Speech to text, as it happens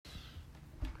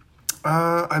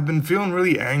I've been feeling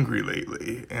really angry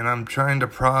lately, and I'm trying to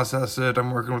process it.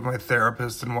 I'm working with my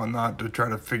therapist and whatnot to try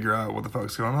to figure out what the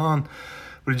fuck's going on.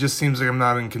 But it just seems like I'm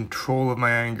not in control of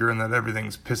my anger and that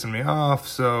everything's pissing me off.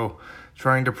 So,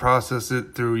 trying to process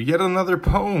it through yet another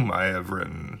poem I have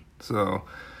written. So,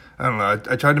 I don't know.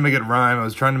 I tried to make it rhyme. I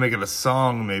was trying to make it a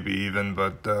song, maybe even,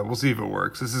 but we'll see if it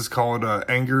works. This is called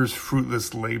Anger's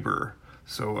Fruitless Labor.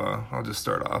 So, I'll just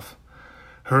start off.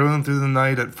 Hurling through the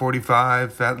night at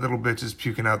 45, fat little bitch is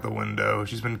puking out the window.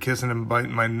 She's been kissing and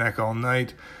biting my neck all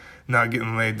night, not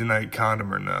getting laid tonight,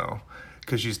 condom or no.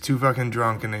 'Cause she's too fucking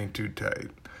drunk and ain't too tight.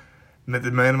 Met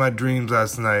the man of my dreams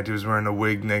last night. He was wearing a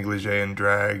wig, negligee, and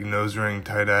drag, nose ring,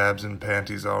 tight abs, and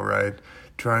panties all right.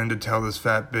 Trying to tell this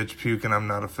fat bitch puking I'm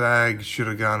not a fag.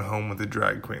 Should've gone home with the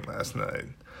drag queen last night.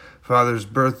 Father's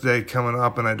birthday coming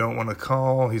up and I don't want to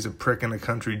call. He's a prick and a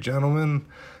country gentleman.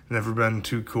 Never been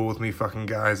too cool with me fucking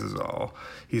guys is all.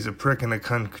 He's a prick and a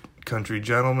country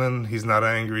gentleman. He's not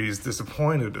angry, he's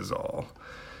disappointed is all.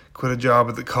 Quit a job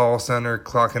at the call center,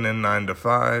 clocking in 9 to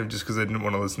 5, just because I didn't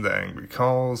want to listen to angry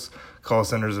calls. Call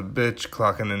center's a bitch,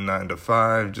 clocking in 9 to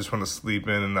 5, just want to sleep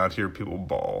in and not hear people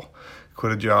bawl.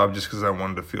 Quit a job just because I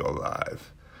wanted to feel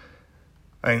alive.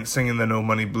 I ain't singing the no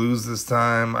money blues this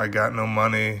time. I got no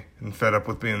money and fed up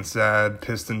with being sad,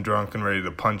 pissed and drunk and ready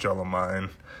to punch all of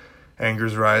mine.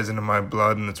 Anger's rising in my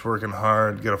blood and it's working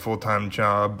hard. Get a full-time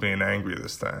job, being angry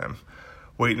this time.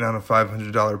 Waiting on a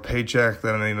 $500 paycheck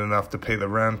that ain't enough to pay the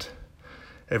rent.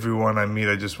 Everyone I meet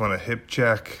I just want a hip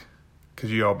check,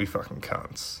 'cause you all be fucking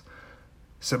cunts.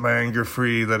 Set my anger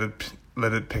free, let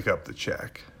it pick up the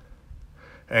check.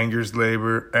 Anger's a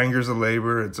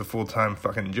labor, it's a full-time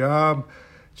fucking job.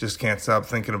 Just can't stop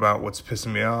thinking about what's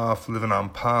pissing me off. Living on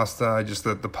pasta, I just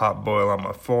let the pot boil on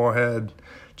my forehead.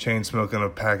 Chain smoking a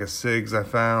pack of cigs I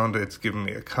found, it's giving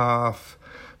me a cough.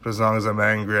 But as long as I'm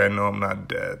angry, I know I'm not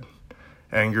dead.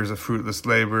 Anger's a fruitless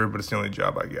labor, but it's the only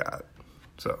job I got.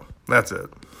 So, that's it.